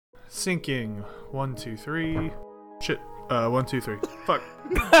Syncing. 1, 2, 3. Shit. 1, 2, 3. Fuck.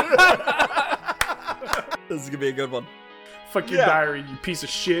 This is gonna be a good one. Fuck your diary, you piece of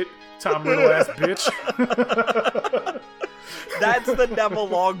shit. Tom Riddle ass bitch. That's the Neville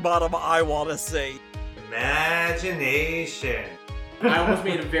Longbottom I want to see. Imagination. I almost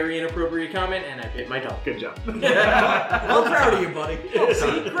made a very inappropriate comment and I bit my tongue. Good job. I'm proud of you, buddy. Oh,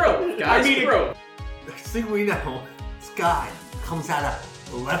 see? Growth. Guys, growth. Next thing we know, this guy comes out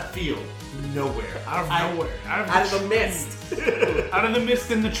of left field, nowhere. Out of nowhere. Out of the mist. Out of the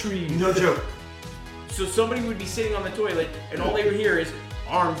mist in the trees. No joke. So somebody would be sitting on the toilet and all they would hear is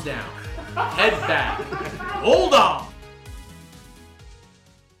arms down, head back, hold on.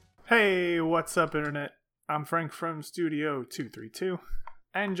 Hey, what's up, Internet? I'm Frank from Studio 232,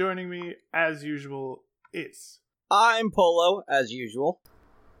 and joining me, as usual, is... I'm Polo, as usual.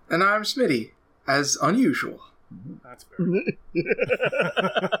 And I'm Smitty, as unusual. That's fair.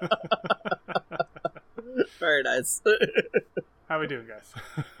 Very nice. How we doing, guys?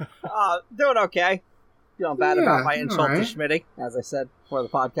 Doing okay. Feeling bad about my doing insult alright. to Schmitty, as I said before the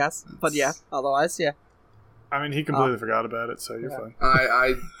podcast. But yeah, otherwise, yeah. I mean, he completely forgot about it, so you're fine.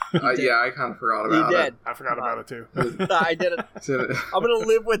 I kind of forgot about You it. did. I forgot about it, too. I didn't. Did it. I'm gonna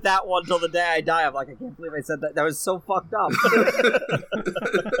live with that one till the day I die. I'm like, I can't believe I said that. That was so fucked up.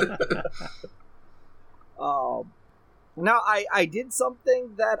 Now, I did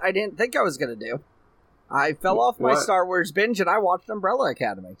something that I didn't think I was gonna do. I fell off my What? Star Wars binge and I watched Umbrella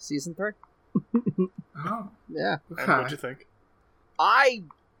Academy season 3. Oh, Yeah, And okay. what'd you think? I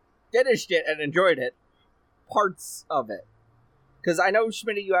finished it and enjoyed it. Parts of it, because I know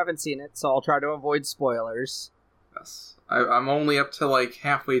Schmitty, you haven't seen it, so I'll try to avoid spoilers. Yes. I'm only up to like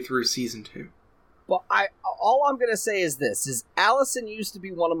halfway through season 2. But all I'm gonna say is this: is Allison used to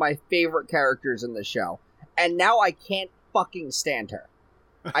be one of my favorite characters in the show, and now I can't fucking stand her.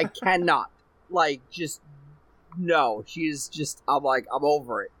 I cannot. Like, just no. She's just. I'm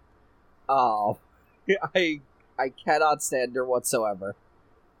over it. I cannot stand her whatsoever.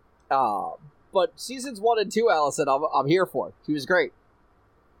 But seasons 1 and 2, Allison, I'm here for. She was great.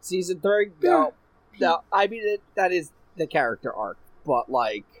 Season 3, no. I mean, that is the character arc, but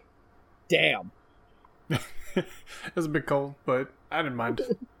like, damn. It was a bit cold, but I didn't mind.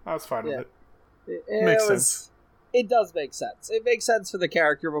 I was fine Yeah. with it. Makes sense. It does make sense. It makes sense for the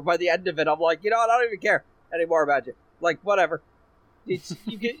character, but by the end of it, I'm like, you know what? I don't even care anymore about you. Like, whatever. You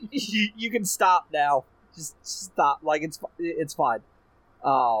can you can stop now. Just stop. Like, it's fine.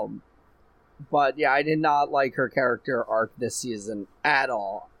 But yeah, I did not like her character arc this season at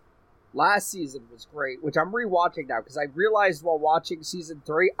all. Last season was great, which I'm rewatching now because I realized while watching season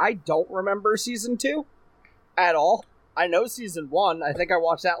 3, I don't remember season 2 at all. I know season 1. I think I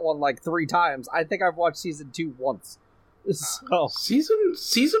watched that one like 3 times. I think I've watched season 2 once. So Season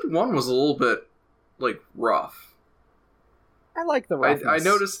 1 was a little bit like rough. I like the roughness I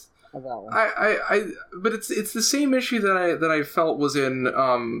noticed. of that one. But it's the same issue that I felt was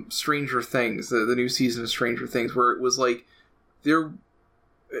in Stranger Things, the new season of Stranger Things, where it was like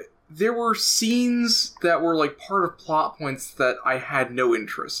there were scenes that were like part of plot points that I had no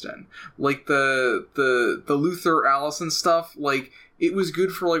interest in, like the Luther Allison stuff. Like, it was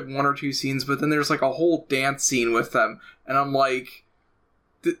good for like 1 or 2 scenes, but then there's like a whole dance scene with them, and I'm like,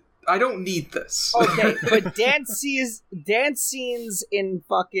 I don't need this. Okay, but dance scenes in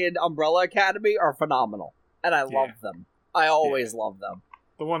fucking Umbrella Academy are phenomenal, and I love them. I always love them.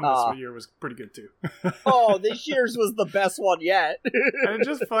 The one this year was pretty good, too. Oh, this year's was the best one yet. And it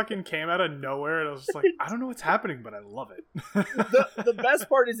just fucking came out of nowhere, and I was just like, I don't know what's happening, but I love it. The best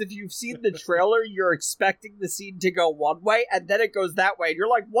part is if you've seen the trailer, you're expecting the scene to go one way, and then it goes that way, and you're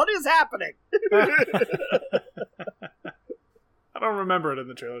like, what is happening? I don't remember it in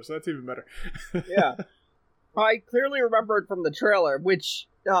the trailer, so that's even better. Yeah. I clearly remember it from the trailer, which,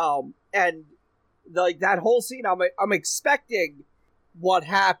 and, like, that whole scene, I'm expecting what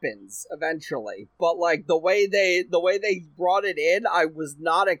happens eventually, but, like, the way they brought it in, I was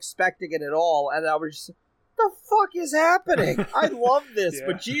not expecting it at all, and I was just, the fuck is happening? I love this, Yeah.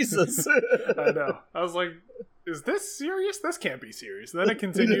 but Jesus. I know. I was like, is this serious? This can't be serious. And then it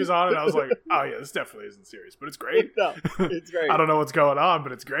continues on, and I was like, oh yeah, this definitely isn't serious, but it's great. No, it's great. I don't know what's going on,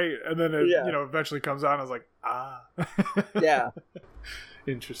 but it's great. And then it, Yeah. eventually comes on. I was like, ah. Yeah.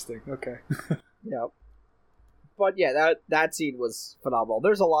 Interesting. Okay. Yep. But yeah, that scene was phenomenal.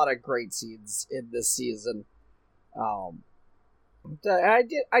 There's a lot of great scenes in this season. I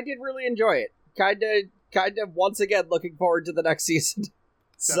did really enjoy it. Kind of once again looking forward to the next season.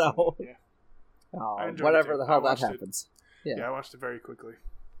 So, Definitely, yeah. I enjoyed it whatever too. the I hell that watched it. happens. Yeah, I watched it very quickly.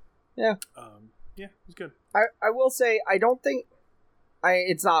 Yeah. Yeah, it was good. I will say I don't think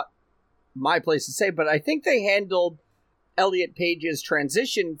it's not my place to say, but I think they handled Elliot Page's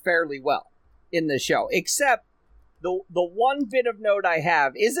transition fairly well in the show, except the one bit of note I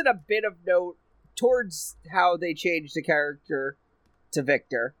have isn't a bit of note towards how they changed the character to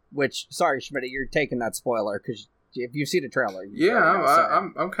Victor, which, sorry, Schmidt, you're taking that spoiler, because if you've seen the trailer... Yeah,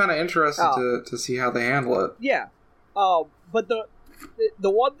 I'm kind of interested to see how they handle it. Yeah. But the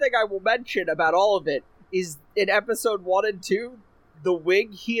one thing I will mention about all of it is in episode 1 and 2, the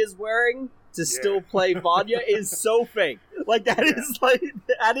wig he is wearing to still play Vanya is so fake. Like, that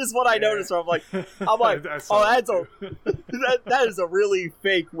is what I noticed. Where I'm like, that is a really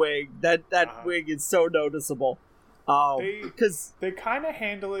fake wig. That wig is so noticeable. Because they kind of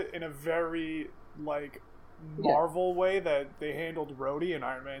handle it in a very like Marvel way that they handled Rhodey in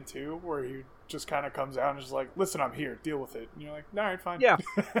Iron Man 2, where he just kind of comes out and is like, "Listen, I'm here. Deal with it." And you're like, "All right, fine." Yeah.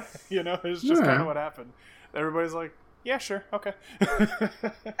 It's just kind of what happened. Everybody's like, "Yeah, sure, okay."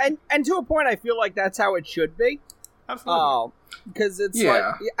 and to a point, I feel like that's how it should be. Absolutely. Because it's like,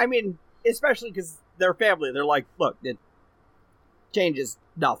 I mean, especially because they're family. They're like, "Look, it changes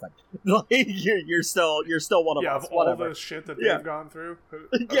nothing. Like, you're still one of us. Of all the shit that they've gone through,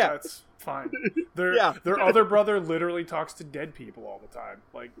 that's fine." Their other brother literally talks to dead people all the time.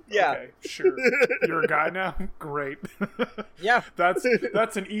 Like, okay, sure, you're a guy now. Great. Yeah, that's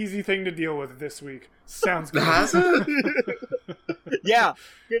an easy thing to deal with this week. Sounds good. Has it? Yeah,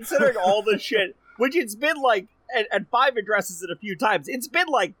 considering all the shit, which it's been like, and Five addresses it a few times. It's been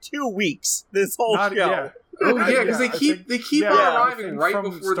like 2 weeks. This whole show. Yeah. Oh yeah, because they keep on arriving right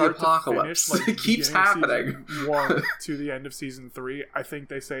before the apocalypse. Finish, like, it keeps happening. Season 1 to the end of season 3, I think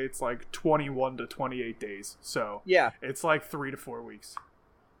they say it's like 21 to 28 days. So yeah, it's like 3 to 4 weeks.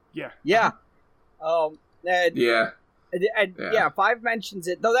 Yeah. Yeah. And Five mentions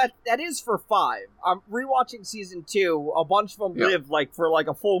it, though that is for Five. I'm rewatching season 2. A bunch of them live like for like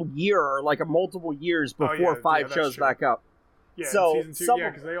a full year or like a multiple years before Five shows back up. Yeah, so season 2,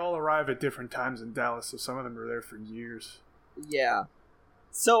 because they all arrive at different times in Dallas, so some of them are there for years. Yeah.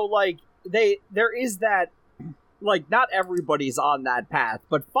 So like there is that, like, not everybody's on that path,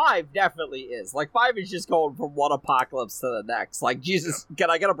 but Five definitely is. Like, Five is just going from one apocalypse to the next. Like, Jesus,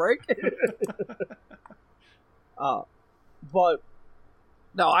 can I get a break? But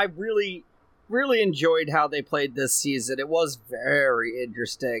no, I really, really enjoyed how they played this season. It was very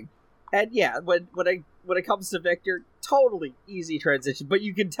interesting. And yeah, when it comes to Victor, totally easy transition. But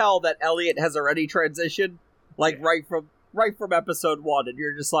you can tell that Elliot has already transitioned, like right from episode 1, and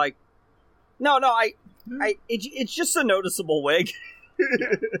you're just like, no, it's just a noticeable wig.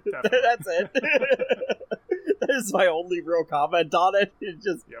 Yeah, that's it. That is my only real comment on it. It's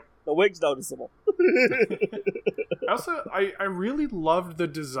just the wig's noticeable. Also, I really loved the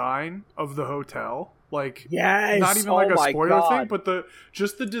design of the hotel. Like, yes, not even like a spoiler thing, but the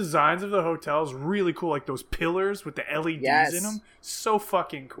designs of the hotel is really cool. Like those pillars with the LEDs in them, so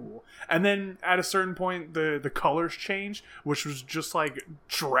fucking cool. And then at a certain point, the colors changed, which was just like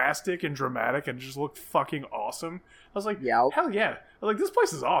drastic and dramatic, and just looked fucking awesome. I was like, hell yeah! Like, this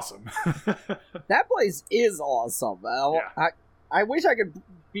place is awesome. That place is awesome. I wish I could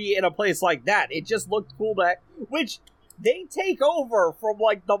be in a place like that. It just looked cool. Which they take over from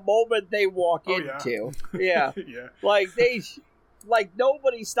like the moment they walk into. Yeah. Yeah. Like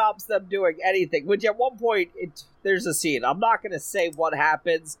nobody stops them doing anything. Which at one point there's a scene. I'm not going to say what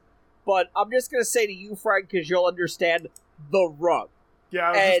happens, but I'm just going to say to you, Frank, because you'll understand, the rug. Yeah,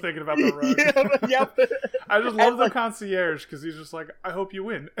 I was just thinking about the rug. Yep. I just love the concierge because he's just like, I hope you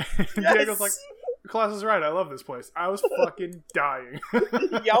win. And Diego's like, Class is right. I love this place. I was fucking dying.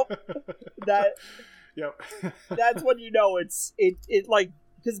 Yep. That's when you know it like,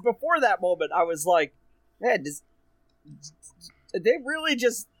 because before that moment I was like, man, they really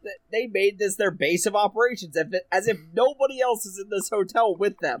just, they made this their base of operations as if nobody else is in this hotel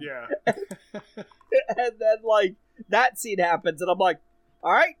with them. Yeah. And then like that scene happens and I'm like,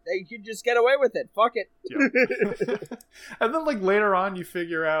 all right, they can just get away with it. Fuck it. Yep. And then, like, later on, you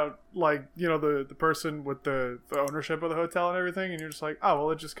figure out, like, you know, the person with the ownership of the hotel and everything, and you're just like, oh, well,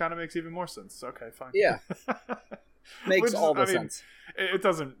 it just kind of makes even more sense. Okay, fine. Yeah. Makes all the sense. It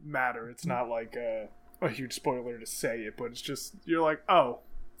doesn't matter. It's not like a huge spoiler to say it, but it's just, you're like, oh,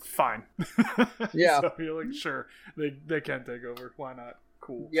 fine. Yeah. So you're like, sure, they can take over. Why not?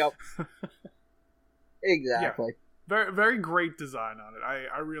 Cool. Yep. Exactly. Yeah. Very, very great design on it.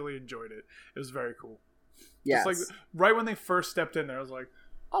 I really enjoyed it. It was very cool. Yes. Just like right when they first stepped in there, I was like,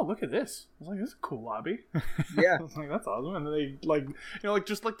 oh, look at this. I was like, this is a cool lobby. Yeah. I was like, that's awesome. And then they, like, you know, like,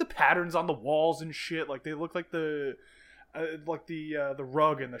 just like the patterns on the walls and shit. Like, they look like the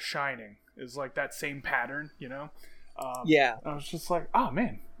rug in The Shining is like that same pattern, you know? Yeah. I was just like, oh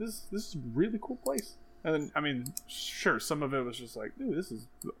man, this is a really cool place. And then, I mean, sure, some of it was just like, dude, this is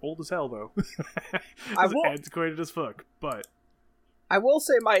old as hell, though. It's antiquated as fuck, but... I will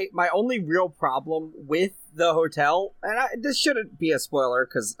say my only real problem with the hotel, and this shouldn't be a spoiler,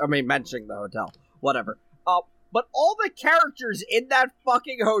 because, I mean, mentioning the hotel, whatever. But all the characters in that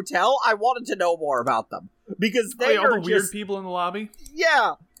fucking hotel, I wanted to know more about them. Because they all are the weird people in the lobby?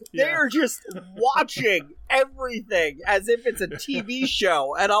 Yeah. They are just watching everything as if it's a TV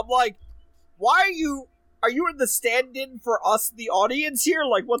show. And I'm like, why are you in the stand-in for us, the audience here?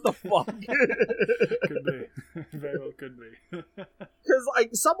 Like, what the fuck? Could be. Very well could be. Because,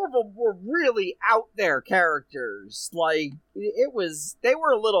 like, some of them were really out there characters. Like, they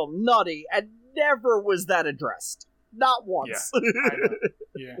were a little nutty, and never was that addressed. Not once.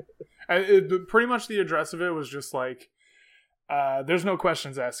 Yeah. Pretty much the address of it was just like, there's no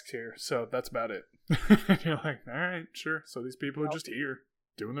questions asked here, so that's about it. You're like, all right, sure. So these people are just here,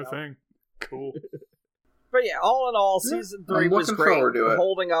 doing their thing. Cool. But yeah, all in all, season 3 was great,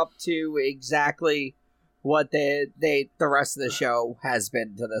 holding up to exactly what the rest of the show has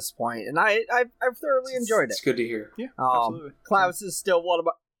been to this point, and I've thoroughly enjoyed it. It's good to hear. Yeah, absolutely. Klaus is still one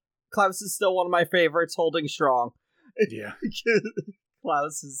of my favorites, holding strong. Yeah.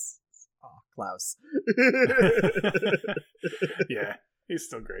 Klaus is... Oh, Klaus. Yeah, he's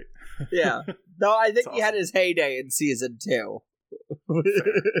still great. Yeah. No, I think he had his heyday in season 2.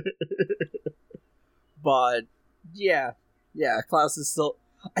 But, yeah, Klaus is still...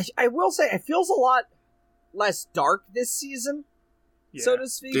 I will say, it feels a lot less dark this season, so to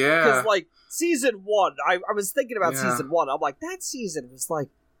speak. Yeah. Because, like, season 1, I was thinking about season 1, I'm like, that season was, like,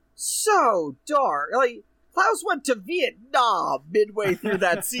 so dark. Like, Klaus went to Vietnam midway through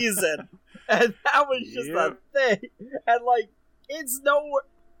that season, and that was just a thing. And, like, it's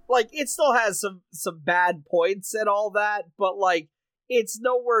it still has some bad points and all that, but, like, it's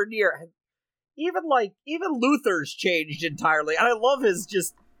nowhere near... Even Luther's changed entirely, and I love he's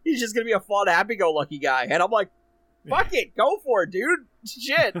just gonna be a fun, happy-go-lucky guy, and I'm like, fuck it, go for it, dude,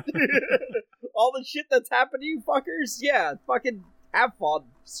 shit. All the shit that's happened to you fuckers, yeah, fucking have fun,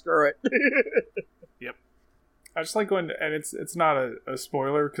 screw it. Yep. I just like when, and it's not a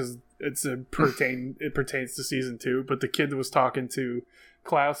spoiler, because it pertains to season 2, but the kid was talking to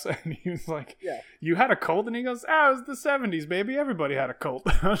Klaus, and he was like, you had a cult? And he goes, it was the 70s, baby. Everybody had a cult.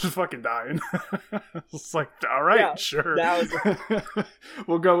 I was just fucking dying. It's like, all right, sure.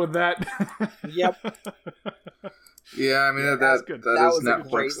 We'll go with that. Yep. Yeah, I mean, that is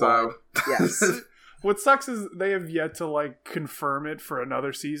Netflix, though. Yes. What sucks is they have yet to, like, confirm it for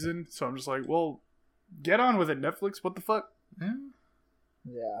another season, so I'm just like, well, get on with it, Netflix. What the fuck?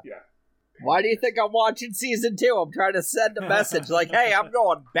 Yeah. Why do you think I'm watching season 2? I'm trying to send a message like, hey, I'm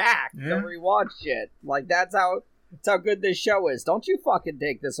going back to rewatch shit. Like, that's how good this show is. Don't you fucking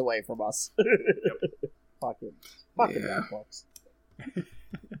take this away from us. Fucking Netflix.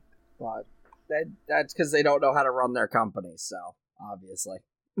 But that's because they don't know how to run their company, so, obviously.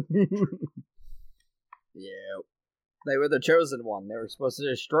 Yeah. They were the chosen one. They were supposed to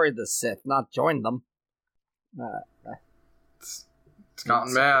destroy the Sith, not join them. It's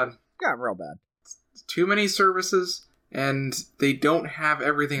gotten bad. Got real bad. Too many services, and they don't have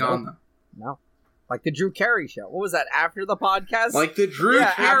everything on them. No. Like the Drew Carey show. What was that, after the podcast? Like the Drew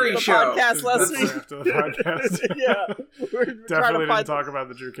Carey show. Podcast last week. After the podcast. Yeah. We're definitely didn't talk about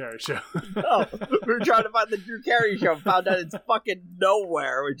the Drew Carey show. No. We were trying to find the Drew Carey show. Found out it's fucking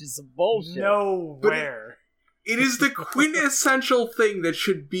nowhere, which is some bullshit. Nowhere. It is the quintessential thing that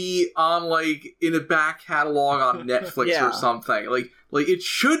should be on, like, in a back catalog on Netflix or something. Like it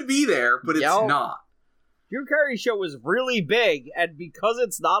should be there, but it's not. Drew Carey show was really big, and because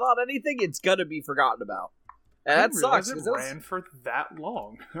it's not on anything, it's gonna be forgotten about. And that sucks. It ran for that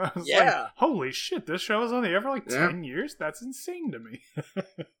long. I was like, holy shit, this show was on the air for like 10 years? That's insane to me.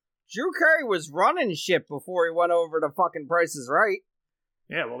 Drew Carey was running shit before he went over to fucking Price is Right.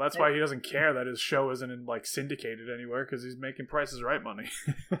 Yeah, well, that's why he doesn't care that his show isn't like syndicated anywhere, because he's making Price is Right money.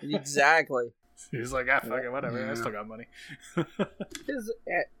 Exactly. He's like, fuck it, whatever. I still got money.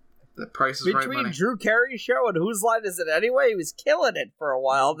 The Price is Right money. Between Drew Carey's show and Whose Line Is It Anyway, he was killing it for a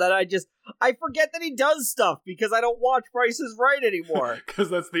while. Then I forget that he does stuff because I don't watch Price is Right anymore. Because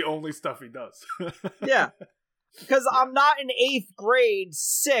that's the only stuff he does. Yeah. Because I'm not in 8th grade,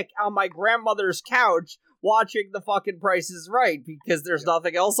 sick on my grandmother's couch, watching the fucking Price is Right because there's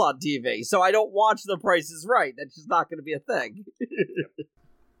nothing else on TV. So I don't watch the Price is Right. That's just not going to be a thing.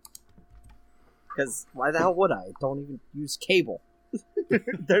 Because why the hell would I? Don't even use cable.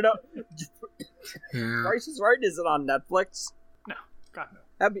 They're not. Price is Right isn't on Netflix. No, God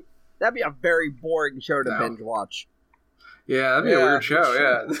no. That'd be a very boring show to binge watch. Yeah, that'd be a weird show.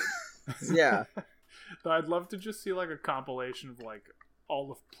 Yeah. Yeah. Though I'd love to just see like a compilation of like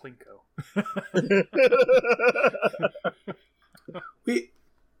all of Plinko. Wait,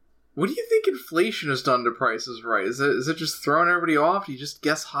 what do you think inflation has done to Prices Right? Is it just throwing everybody off? Do you just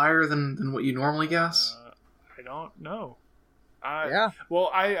guess higher than what you normally guess? I don't know. Well,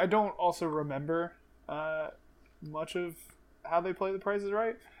 I don't also remember much of how they play the Prices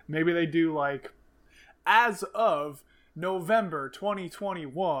Right. Maybe they do like, as of November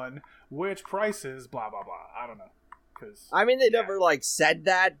 2021, which prices, blah, blah, blah. I don't know. I mean, they never like said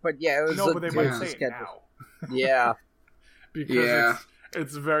that, but yeah, it was. No, but they might say it now. Yeah. Because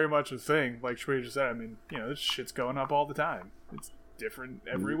it's very much a thing. Like Shway just said, I mean, this shit's going up all the time. It's different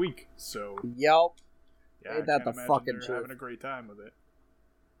every week. So. Yep. Yeah, Ain't that the fucking truth? Having a great time with it.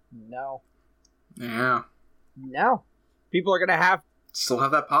 No. Yeah. No. People are gonna have. Still have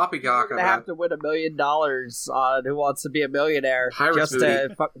that poppycock. They're gonna have to win $1 million on Who Wants to Be a Millionaire. Pirates just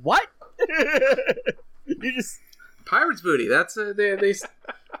booty. to what? You just. Pirates booty. That's it's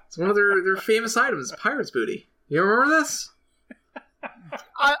one of their famous items. Pirates booty. You remember this?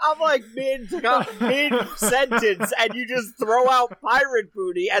 I'm like mid sentence, and you just throw out pirate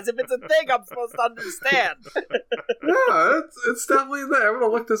booty as if it's a thing I'm supposed to understand. Yeah, it's definitely there. I'm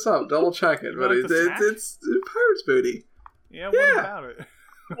gonna look this up, double check it, but it's Pirates booty. Yeah, what about it?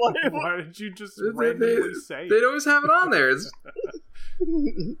 Why did you just randomly say it? They'd always have it on there. It's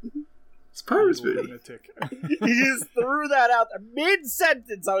Pirates booty. You just threw that out there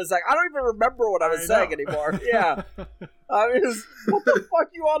mid-sentence. I was like, I don't even remember what I was saying anymore. Yeah. I was, what the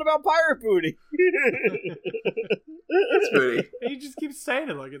fuck you on about pirate booty? It's booty. You just keep saying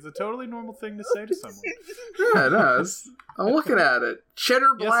it like it's a totally normal thing to say to someone. Yeah, it is. I'm looking at it.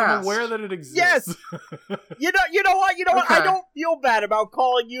 Cheddar Blast. Yes, I'm aware that it exists. Yes. You know what? Okay. I don't feel bad about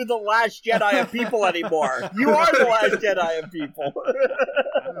calling you the Last Jedi of people anymore. You are the Last Jedi of people.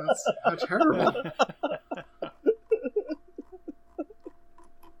 That's terrible.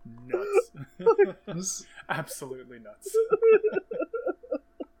 Nuts. Absolutely nuts.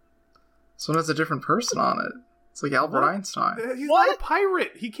 This one has a different person on it. It's like Albert Einstein. He's not a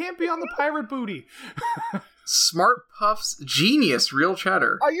pirate. He can't be on the pirate booty. Smart Puffs Genius Real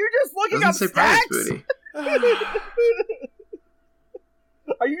Cheddar. Are you just looking Doesn't up say Pirates stacks? Booty.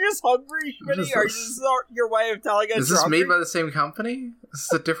 Are you just hungry, Schmitty? Are you just your way of telling us Is this made by the same company? Is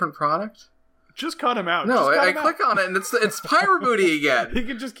this a different product? Just cut him out. No, I click on it and it's Pirate Booty again. He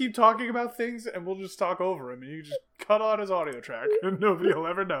can just keep talking about things and we'll just talk over him. And you just cut on his audio track and nobody will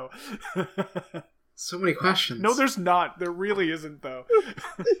ever know. So many questions. No, there's not. There really isn't, though.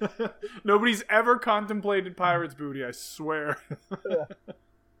 Nobody's ever contemplated Pirates Booty, I swear.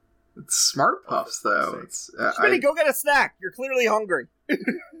 It's Smart Puffs, though. Schmitty, go get a snack. You're clearly hungry.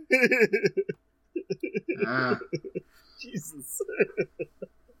 Jesus.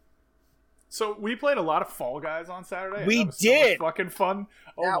 So we played a lot of Fall Guys on Saturday. We did. So much fucking fun.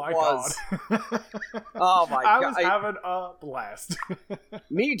 Oh that my was. God. Oh my God. I was having a blast.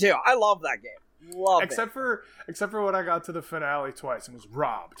 Me too. I love that game. Love except it. for when I got to the finale twice and was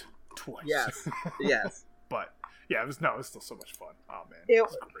robbed twice. Yes. Yes. But yeah, it was still so much fun. Oh man. It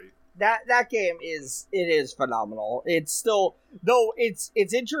was great. That game is phenomenal. It's still, though it's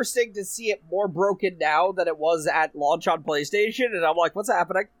interesting to see it more broken now than it was at launch on PlayStation, and I'm like, what's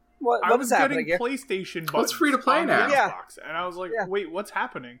happening? What is happening here? I was getting PlayStation buttons. What's free to play now? Xbox, and I was like, wait, what's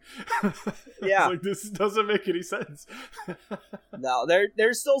happening? Yeah. Like, this doesn't make any sense. No,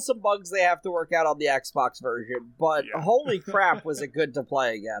 there's still some bugs they have to work out on the Xbox version, but holy crap, was it good to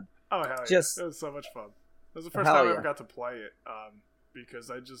play again. Oh, hell yeah. It was so much fun. It was the first time I ever got to play it,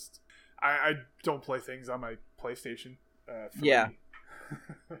 because I don't play things on my PlayStation 3. Yeah.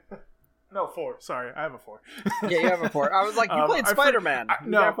 No, 4. Sorry, I have a 4. Yeah, you have a 4. I was like, you played Spider-Man.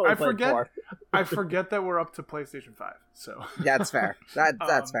 I forget. I forget that we're up to PlayStation 5. So that's fair.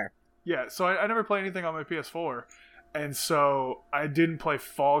 That's fair. Yeah, so I never play anything on my PS4, and so I didn't play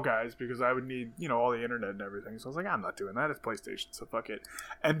Fall Guys because I would need all the internet and everything. So I was like, I'm not doing that. It's PlayStation, so fuck it.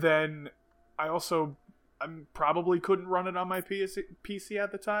 And then I probably couldn't run it on my PC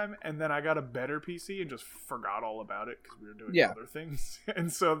at the time, and then I got a better PC and just forgot all about it because we were doing other things.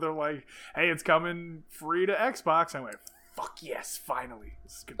 And so they're like, hey, it's coming free to Xbox. I went, fuck yes, finally.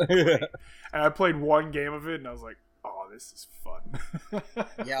 This is gonna be great. And I played one game of it, and I was like, oh, this is fun.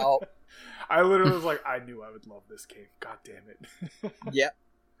 Yep. I literally was like, I knew I would love this game. God damn it. Yep.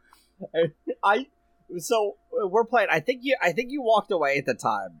 So we're playing. I think you walked away at the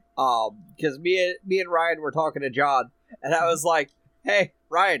time, because me and Ryan were talking to John, and I was like, "Hey,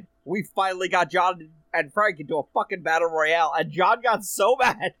 Ryan, we finally got John and Frank into a fucking battle royale," and John got so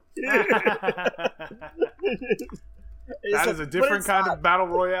mad. That is a different kind of battle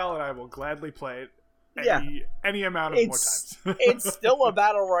royale, and I will gladly play it any amount of more times. It's still a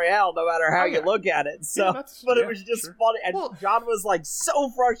battle royale, no matter how you look at it. So, but it was just funny, and John was like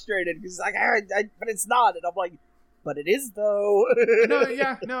so frustrated because like, but it's not, and I'm like, but it is though.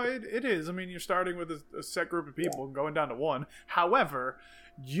 It is. I mean, you're starting with a set group of people and going down to one. However,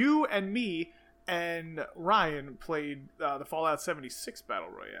 you and me and Ryan played the Fallout 76 battle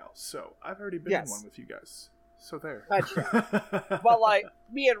royale, so I've already been in one with you guys. So there. But like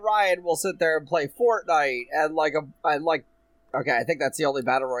me and Ryan will sit there and play Fortnite and okay, I think that's the only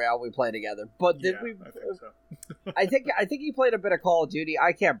battle royale we play together. But did we? I think so. I think he played a bit of Call of Duty.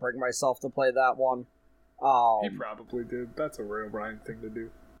 I can't bring myself to play that one. He probably did. That's a real Ryan thing to do.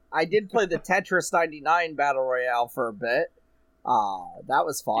 I did play the Tetris 99 battle royale for a bit. That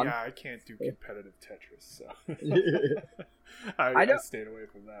was fun. Yeah, I can't do competitive Tetris, so I stayed away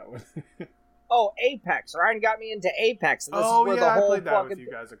from that one. Oh, Apex. Ryan got me into Apex. And this is where the whole I played that with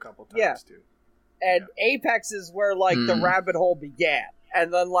you guys a couple times, too. And Apex is where, like, the rabbit hole began.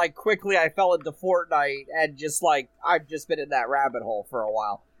 And then, like, quickly I fell into Fortnite and just, like, I've just been in that rabbit hole for a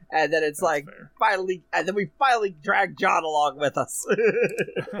while. And then it's finally, and then we finally dragged John along with us.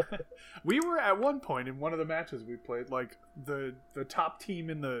 We were at one point in one of the matches we played, like, the top team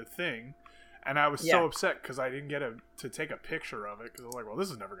in the thing. And I was so upset because I didn't get to take a picture of it because I was like, well, this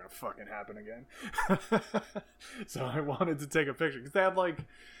is never going to fucking happen again. So I wanted to take a picture because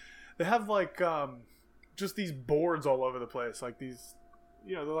they have just these boards all over the place. Like these,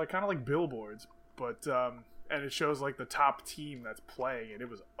 they're like kind of like billboards, but, and it shows like the top team that's playing, and it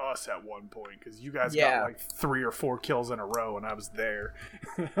was us at one point because you guys got like 3 or 4 kills in a row, and I was there.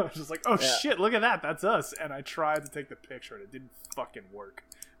 I was just like, oh shit, look at that, that's us. And I tried to take the picture, and it didn't fucking work.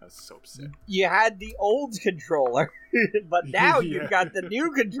 I was so upset. You had the old controller, but now you've got the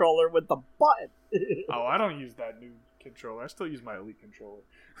new controller with the button. Oh, I don't use that new controller. I still use my Elite controller.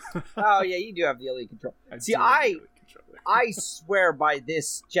 Oh yeah, you do have the Elite controller. I swear by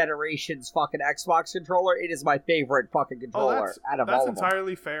this generation's fucking Xbox controller, it is my favorite fucking controller out of all of them. That's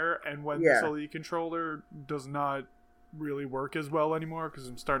entirely fair, and when this Elite controller does not really work as well anymore, because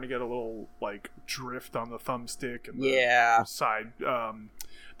I'm starting to get a little, like, drift on the thumbstick, and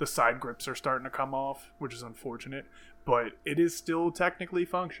the side grips are starting to come off, which is unfortunate, but it is still technically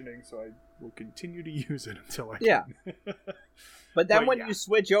functioning, so I will continue to use it until I can. But then when you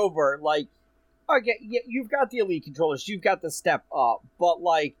switch over, like, okay, you've got the Elite controllers, you've got the step up, but,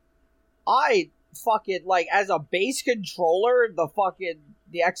 like, I fucking, like, as a base controller, the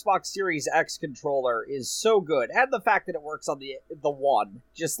Xbox Series X controller is so good. And the fact that it works on the One.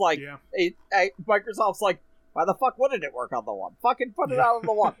 Just like, Microsoft's like, why the fuck wouldn't it work on the One? Fucking put it out on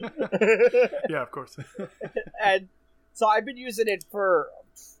the One. Yeah, of course. And so I've been using it for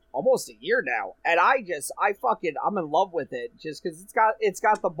almost a year now. And I'm in love with it just because it's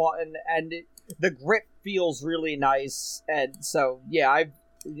got the button and the grip feels really nice. And so,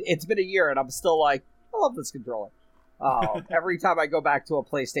 it's been a year and I'm still like, I love this controller. Every time I go back to a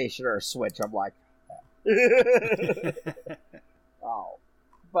PlayStation or a Switch, I'm like,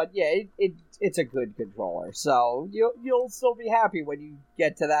 but yeah, it's a good controller. So you'll still be happy when you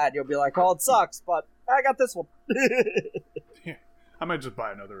get to that. You'll be like, oh, it sucks, but I got this one. Yeah, I might just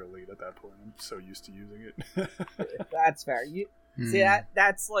buy another Elite at that point. I'm so used to using it. That's fair. See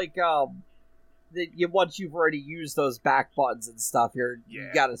that's like once you've already used those back buttons and stuff,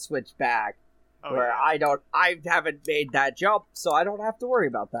 you got to switch back. Oh, where I haven't made that jump, so I don't have to worry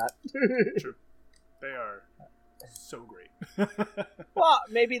about that. True. They are so great. Well,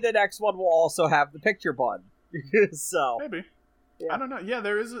 maybe the next one will also have the picture button. So maybe. Yeah. I don't know. Yeah,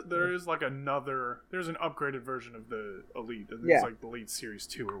 there is like there's an upgraded version of the Elite. It's like the Elite Series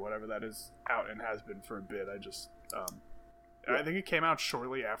 2 or whatever that is out and has been for a bit. I just I think it came out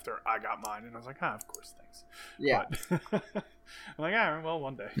shortly after I got mine, and I was like, of course, thanks. Yeah. But I'm like, well,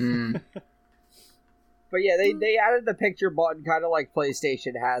 one day. But yeah, they added the picture button kind of like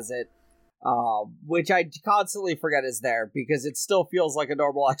PlayStation has it, which I constantly forget is there because it still feels like a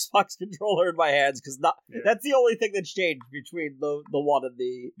normal Xbox controller in my hands because that's the only thing that's changed between the One and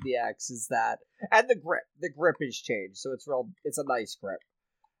the X is that. And the grip. The grip has changed, so it's a nice grip.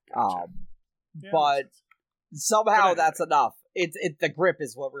 Gotcha. But somehow that's enough. The grip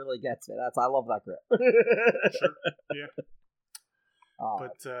is what really gets me. I love that grip. Sure. Yeah.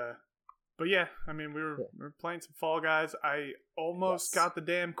 But yeah, I mean, we were playing some Fall Guys. I almost got the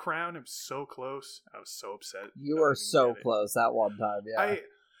damn crown. It was so close. I was so upset. You were so close that one time, yeah.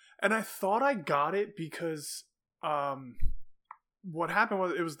 I thought I got it because what happened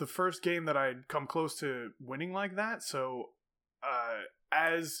was it was the first game that I'd come close to winning like that. So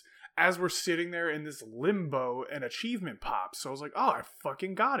as as we're sitting there in this limbo, an achievement pops. So I was like, oh, I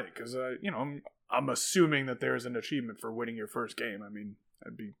fucking got it. Because, I'm assuming that there's an achievement for winning your first game. I mean,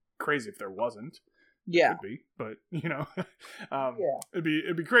 it'd be crazy if there wasn't. Yeah. It could be, but,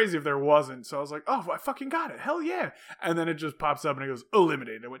 it'd be crazy if there wasn't. So I was like, oh, I fucking got it. Hell yeah. And then it just pops up and it goes,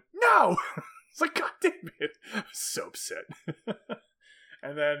 eliminated. I went, no! It's like, God damn it. I was so upset.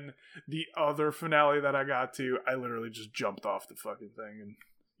 And then the other finale that I got to, I literally just jumped off the fucking thing and,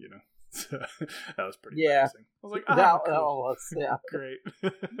 that was pretty embarrassing. I was like, cool. Great.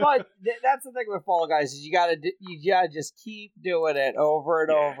 But that's the thing with Fall Guys is you gotta just keep doing it over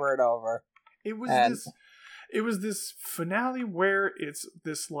and over and over. It was this finale where it's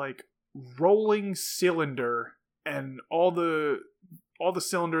this like rolling cylinder and all the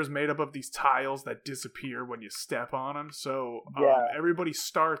cylinders made up of these tiles that disappear when you step on them. So everybody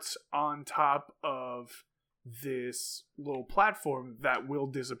starts on top of this little platform that will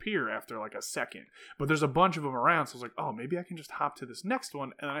disappear after like a second, but there's a bunch of them around, so I was like, oh, maybe I can just hop to this next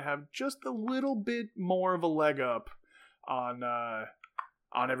one and I have just a little bit more of a leg up on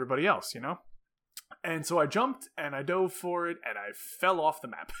everybody else, And so I jumped and I dove for it and I fell off the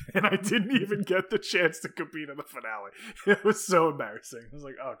map and I didn't even get the chance to compete in the finale. It was so embarrassing. I was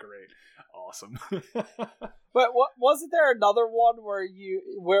like, oh, great. Awesome. But wasn't there another one where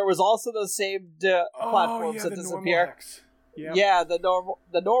it was also the same platforms that disappear? Yep. Yeah, the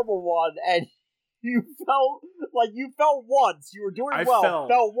normal one, and you fell once. You were doing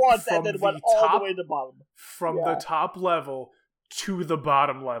fell once, and then went all the way to the bottom. From the top level to the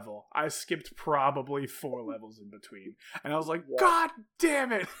bottom level. I skipped probably 4 levels in between. And I was like, God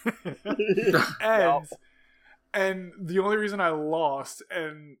damn it! And the only reason I lost,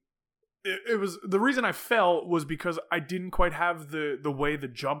 and it was the reason I fell was because I didn't quite have the way the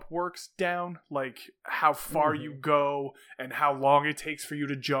jump works down, like how far you go and how long it takes for you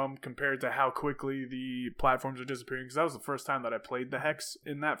to jump compared to how quickly the platforms are disappearing. Because that was the first time that I played the Hex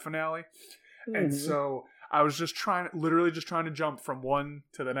in that finale, and so I was literally just trying to jump from one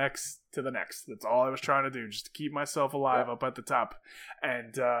to the next to the next. That's all I was trying to do, just to keep myself alive up at the top.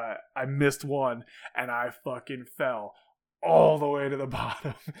 And I missed one, and I fucking fell all the way to the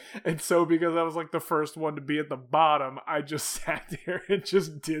bottom. And so because I was like the first one to be at the bottom, I just sat there and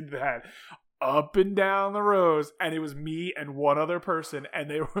just did that up and down the rows, and it was me and one other person, and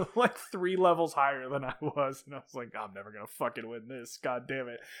they were like 3 levels higher than I was, and I was like, I'm never gonna fucking win this, god damn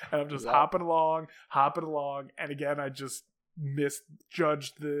it. And I'm just hopping along, and again I just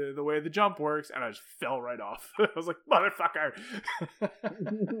misjudged the way the jump works, and I just fell right off. I was like, motherfucker.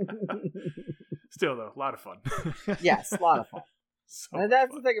 Still though, a lot of fun. Yes, a lot of fun. And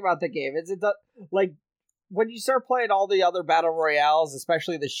that's the thing about the game, is it like when you start playing all the other battle royales,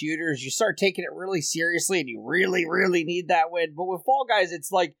 especially the shooters, you start taking it really seriously and you really, really need that win. But with Fall Guys,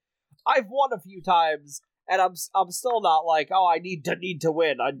 it's like, I've won a few times and I'm still not like, oh, I need to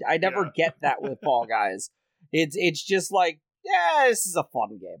win. I never get that with Fall Guys. It's just like, yeah, this is a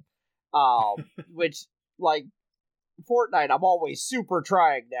fun game. Which, like, Fortnite, I'm always super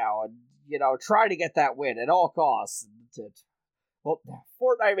trying now and, try to get that win at all costs. Well,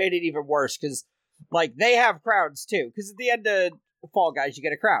 Fortnite made it even worse because, like, they have crowns too, because at the end of Fall Guys, you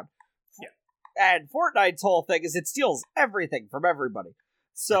get a crown. Yeah. And Fortnite's whole thing is it steals everything from everybody.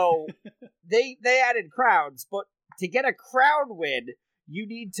 So they added crowns, but to get a crown win, you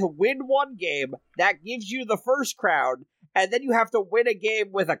need to win one game that gives you the first crown, and then you have to win a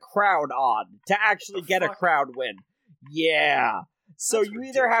game with a crown on to actually get a crown win. Yeah. So that's you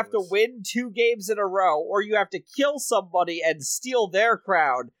either have to win 2 games in a row, or you have to kill somebody and steal their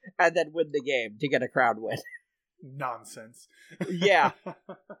crown, and then win the game to get a crown win. Nonsense. Yeah.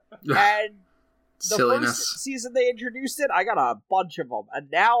 And the first season they introduced it, I got a bunch of them, and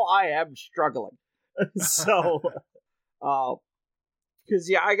now I am struggling. So,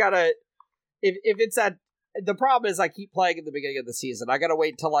 because I gotta, if it's at, the problem is I keep playing at the beginning of the season. I gotta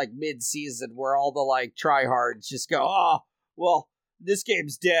wait till like mid-season where all the like tryhards just go, oh, well, this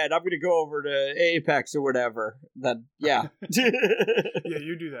game's dead. I'm gonna go over to Apex or whatever. Then, yeah. Yeah,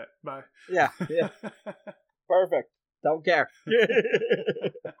 you do that. Bye. Yeah. Perfect. Don't care.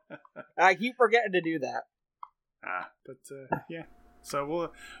 I keep forgetting to do that. But yeah.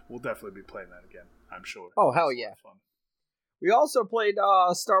 So we'll definitely be playing that again, I'm sure. Oh, hell yeah. Fun. We also played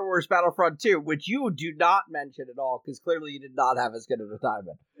Star Wars Battlefront 2, which you do not mention at all, because clearly you did not have as good of a time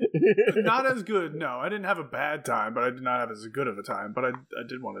in. Not as good, no. I didn't have a bad time, but I did not have as good of a time. But I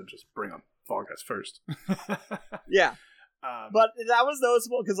did want to just bring up Fall Guys first. Yeah. But that was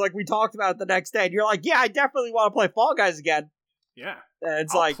noticeable, because like we talked about it the next day, and you're like, yeah, I definitely want to play Fall Guys again. Yeah. And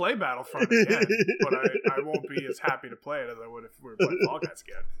it's I'll play Battlefront again, but I won't be as happy to play it as I would if we were playing Fall Guys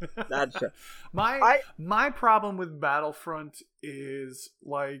again. That's true. My problem with Battlefront is,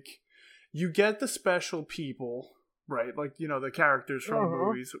 like, you get the special people, right? Like, you know, the characters from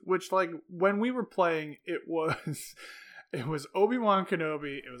movies, which, like, when we were playing, it was Obi-Wan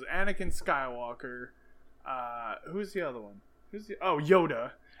Kenobi, it was Anakin Skywalker, who's the other one?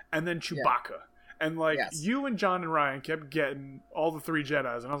 Yoda, and then Chewbacca. Yeah. And, like, you and John and Ryan kept getting all the 3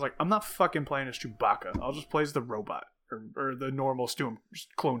 Jedis, and I was like, I'm not fucking playing as Chewbacca. I'll just play as the robot, or the normal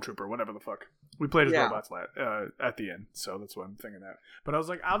clone trooper, whatever the fuck. We played as robots at the end, so that's what I'm thinking that. But I was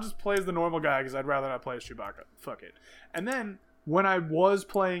like, I'll just play as the normal guy, because I'd rather not play as Chewbacca. Fuck it. And then, when I was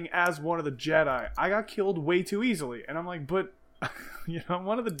playing as one of the Jedi, I got killed way too easily. And I'm like, but, you know, I'm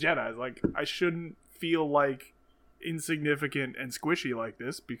one of the Jedis. Like, I shouldn't feel, like, insignificant and squishy like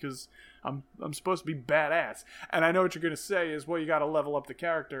this, because I'm supposed to be badass. And I know what you're going to say is, well, you got to level up the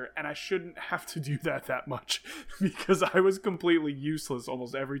character, and I shouldn't have to do that much, because I was completely useless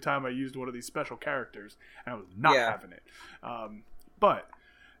almost every time I used one of these special characters, and I was not having it. But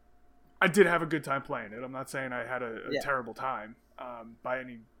I did have a good time playing it. I'm not saying I had a terrible time by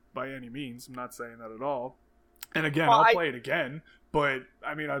any means. I'm not saying that at all. And again, I'll play it again, but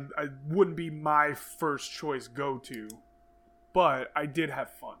I mean, I wouldn't be my first choice go-to, but I did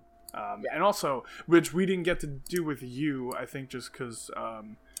have fun. And also, which we didn't get to do with you, I think just because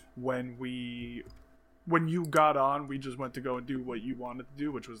when you got on, we just went to go and do what you wanted to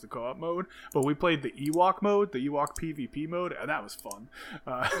do, which was the co-op mode. But we played the Ewok mode, the Ewok PvP mode, and that was fun.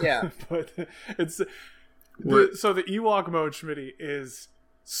 But it's... so the Ewok mode, Schmitty, is...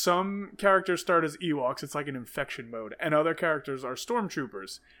 Some characters start as Ewoks, it's like an infection mode, and other characters are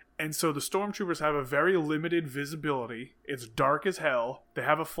stormtroopers. And so the stormtroopers have a very limited visibility. It's dark as hell. They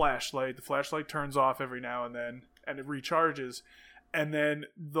have a flashlight. The flashlight turns off every now and then, and it recharges. And then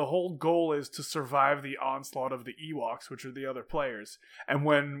the whole goal is to survive the onslaught of the Ewoks, which are the other players. And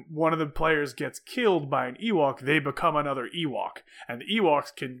when one of the players gets killed by an Ewok, they become another Ewok. And the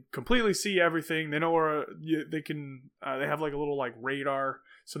Ewoks can completely see everything. They know where they have like a little like radar,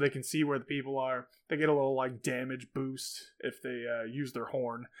 so they can see where the people are. They get a little like damage boost if they use their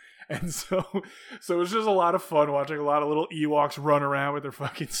horn. And so it's just a lot of fun watching a lot of little Ewoks run around with their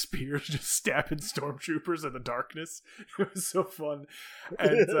fucking spears, just stabbing stormtroopers in the darkness. It was so fun.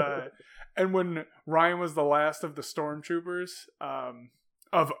 And when Ryan was the last of the stormtroopers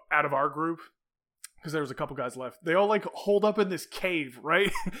out of our group, because there was a couple guys left, they all like holed up in this cave,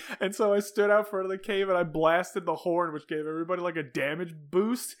 right? And so I stood out front of the cave and I blasted the horn, which gave everybody like a damage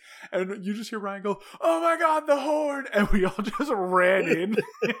boost. And you just hear Ryan go, "Oh my god, the horn!" And we all just ran in.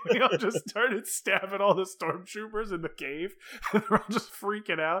 And we all just started stabbing all the stormtroopers in the cave. And they're all just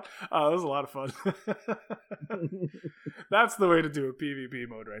freaking out. Oh, it was a lot of fun. That's the way to do a PvP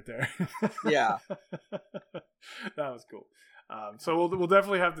mode right there. Yeah. That was cool. So we'll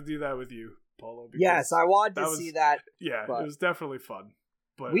definitely have to do that with you, Polo. Yes, I wanted to see that. Yeah, it was definitely fun.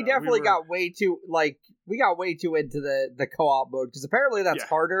 But we definitely got way too into the co-op mode, because apparently that's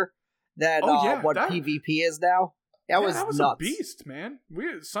harder than what PvP is now. That was nuts. A beast, man.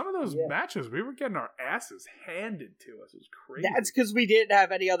 Some of those matches, we were getting our asses handed to us. It was crazy. That's because we didn't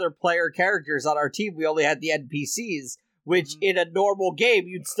have any other player characters on our team. We only had the NPCs, which in a normal game,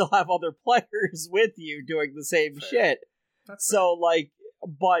 you'd still have other players with you doing the same shit. That's so fair. Like,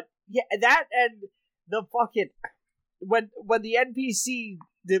 but yeah, that and the fucking when the NPC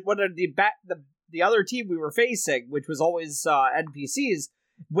did the other team we were facing, which was always NPCs,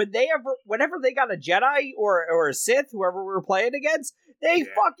 whenever they got a Jedi or a Sith, whoever we were playing against, they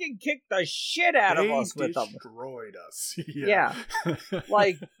fucking kicked the shit out of us with them. They destroyed us. Yeah.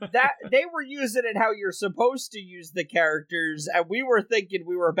 Like that, they were using it how you're supposed to use the characters, and we were thinking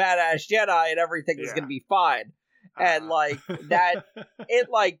we were badass Jedi and everything was going to be fine. And like that, it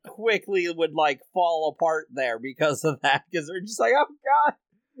like quickly would like fall apart there because of that. Because they're just like, oh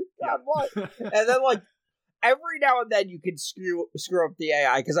god, what? And then like every now and then you can screw up the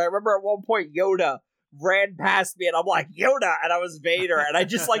AI. Because I remember at one point Yoda ran past me, and I'm like, Yoda, and I was Vader, and I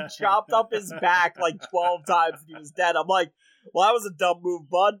just like chopped up his back like 12 times, and he was dead. I'm like, well, that was a dumb move,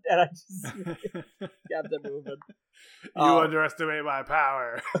 bud, and I just kept it moving. You underestimate my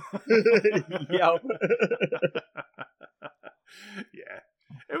power. Yep. Yeah.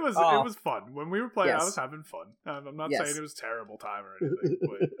 It was fun. When we were playing, I was having fun. I'm not saying it was a terrible time or anything,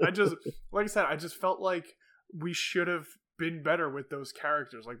 but I just, like I said, I just felt like we should have been better with those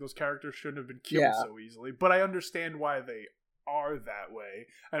characters. Like, those characters shouldn't have been killed so easily, but I understand why they are that way.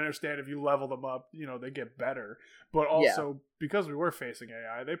 I understand if you level them up, they get better. But also, because we were facing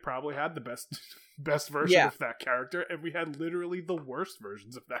AI, they probably had the best version of that character, and we had literally the worst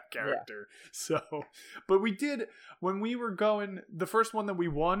versions of that character. So, but we did, when we were going, the first one that we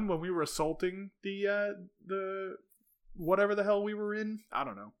won, when we were assaulting the whatever the hell we were in, I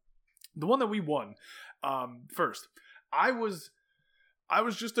don't know. The one that we won, first, I was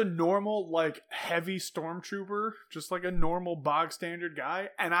just a normal, like, heavy stormtrooper, just like a normal bog standard guy,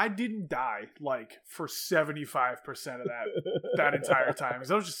 and I didn't die, like, for 75% of that entire time.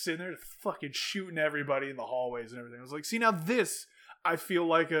 Because I was just sitting there fucking shooting everybody in the hallways and everything. I was like, see, now this, I feel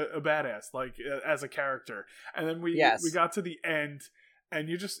like a badass, like, as a character. And then we got to the end, and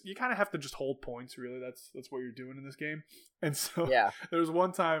you kind of have to just hold points, really. That's what you're doing in this game. And so there was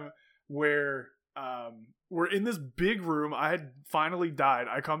one time where we're in this big room. I had finally died.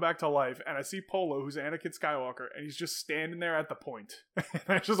 I come back to life, and I see Polo, who's Anakin Skywalker, and he's just standing there at the point. And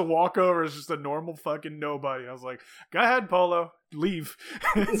I just walk over as just a normal fucking nobody. I was like, go ahead, Polo, leave.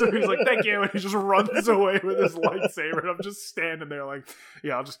 So he's like, thank you, and he just runs away with his lightsaber, and I'm just standing there like,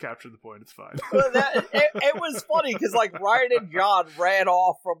 yeah, I'll just capture the point, it's fine. It was funny because like Ryan and John ran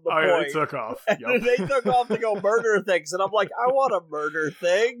off from the point. Yeah, they took off. Yep. They took off to go murder things, and I'm like, I want to murder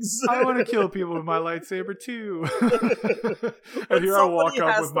things. I want to kill people with my lightsaber too. And here I walk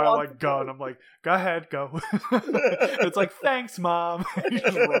up with my like gun. I'm like, go ahead, go. It's like, thanks, Mom. You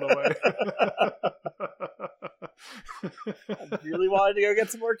just run away. I really wanted to go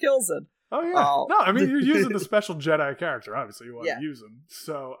get some more kills in. Oh yeah. No, I mean, you're using the special Jedi character. Obviously, you want to use him.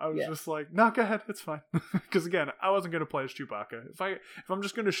 So I was just like, no, go ahead, it's fine. Because again, I wasn't going to play as Chewbacca. If I'm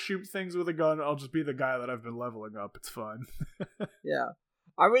just going to shoot things with a gun, I'll just be the guy that I've been leveling up. It's fine. Yeah,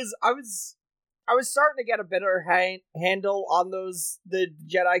 I was starting to get a better handle on the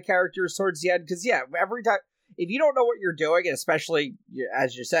Jedi characters towards the end. Because every time, if you don't know what you're doing, and especially,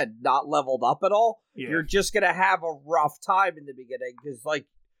 as you said, not leveled up at all, you're just going to have a rough time in the beginning. Because, like,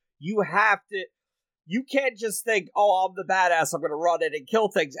 you can't just think, oh, I'm the badass, I'm going to run in and kill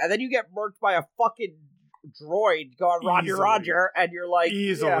things. And then you get murked by a fucking droid going, Roger, and you're like...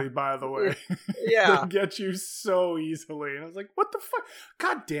 Easily, by the way. Yeah. They get you so easily. And I was like, what the fuck?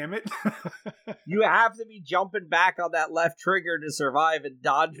 God damn it. You have to be jumping back on that left trigger to survive and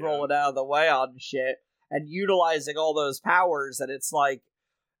dodge rolling out of the way on shit. And utilizing all those powers, and it's like,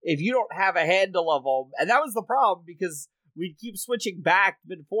 if you don't have a handle of them, and that was the problem, because we keep switching back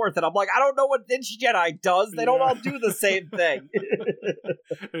and forth, and I'm like, I don't know what Ninja Jedi does, they don't all do the same thing.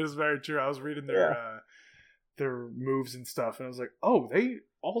 It is very true. I was reading their moves and stuff, and I was like, oh, they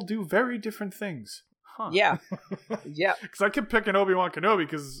all do very different things. Huh. Yeah. Because I kept picking Obi-Wan Kenobi,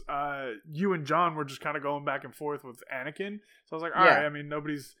 because you and John were just kind of going back and forth with Anakin, so I was like, all right, I mean,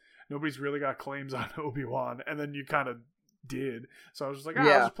 nobody's really got claims on Obi-Wan, and then you kind of did. So I was just like, I'll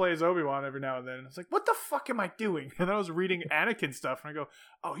just play as Obi-Wan every now and then. And it's like, what the fuck am I doing? And then I was reading Anakin stuff, and I go,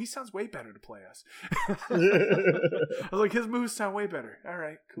 oh, he sounds way better to play as. I was like, his moves sound way better. All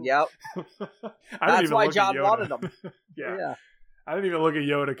right, cool. Yep. That's why John wanted them. Yeah. I didn't even look at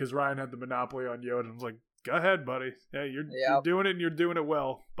Yoda, because Ryan had the monopoly on Yoda, and I was like, go ahead, buddy. Yeah, you're doing it, and you're doing it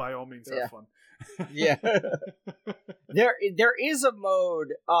well. By all means, have fun. Yeah. There is a mode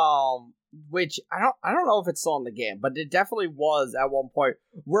which I don't know if it's still in the game, but it definitely was at one point,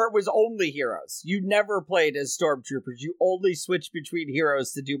 where it was only heroes. You never played as stormtroopers. You only switched between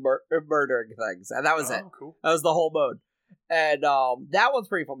heroes to do murdering things, and that was it. Cool. That was the whole mode. And that one's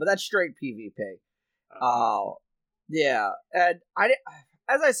pretty fun, but that's straight PvP. Yeah, and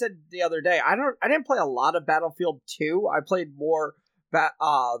as I said the other day, I didn't play a lot of Battlefield 2. I played more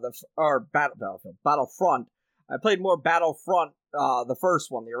Battlefront. I played more Battlefront, the first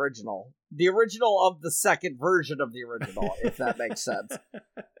one, the original of the second version of the original, if that makes sense.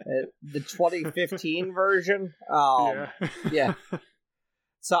 The 2015 version. Yeah.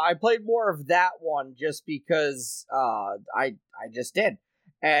 So I played more of that one just because I just did.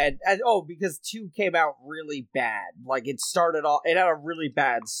 And because 2 came out really bad. Like, it had a really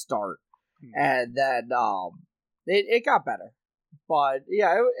bad start. And then it got better. But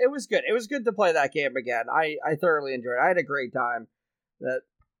yeah, it was good. It was good to play that game again. I thoroughly enjoyed it. I had a great time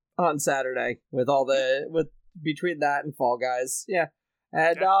on Saturday with between that and Fall Guys. Yeah.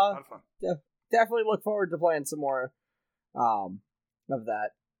 And a lot of fun. Definitely look forward to playing some more of that.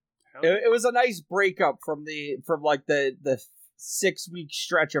 It was a nice breakup from the 6-week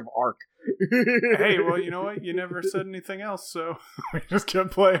stretch of Ark. Hey, well, you know what? You never said anything else, so we just kept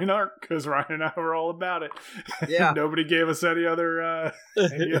playing Ark because Ryan and I were all about it. Yeah. Nobody gave us any other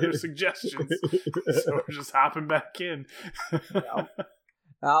suggestions, so we're just hopping back in. Yeah.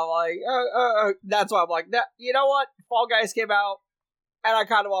 I'm like, that's why I'm like, you know what? Fall Guys came out, and I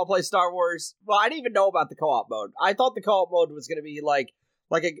kind of want to play Star Wars. Well, I didn't even know about the co-op mode. I thought the co-op mode was going to be like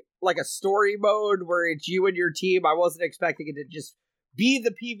a story mode where it's you and your team. I wasn't expecting it to just be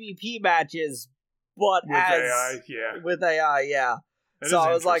the PvP matches, but with AI, yeah. With AI, yeah. That so is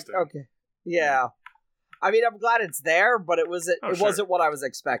I was like, okay, yeah. I mean, I'm glad it's there, but it wasn't what I was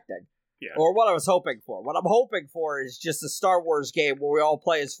expecting. Yeah. Or what I was hoping for. What I'm hoping for is just a Star Wars game where we all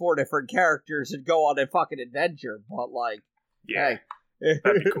play as 4 different characters and go on a fucking adventure. But, like, yeah, hey.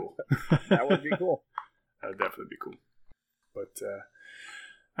 that'd be cool. That would be cool. That would definitely be cool. But,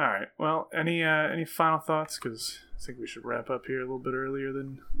 all right. Well, any final thoughts? Because I think we should wrap up here a little bit earlier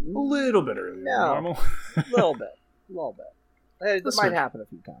than normal. A little bit. It might happen a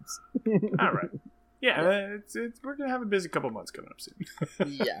few times. All right. Yeah, we're gonna have a busy couple months coming up soon.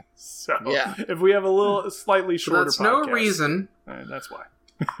 Yeah. So if we have a little slightly shorter, that's podcast, no reason. That's why.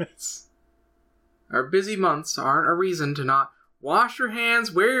 Our busy months aren't a reason to not wash your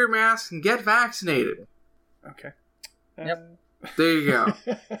hands, wear your mask, and get vaccinated. Okay. Yep. There you go.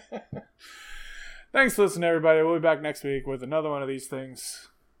 Thanks for listening, everybody. We'll be back next week with another one of these things.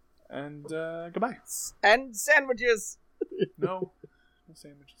 And goodbye. And sandwiches. No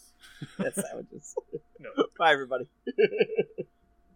sandwiches. Sandwiches. No. Bye, everybody.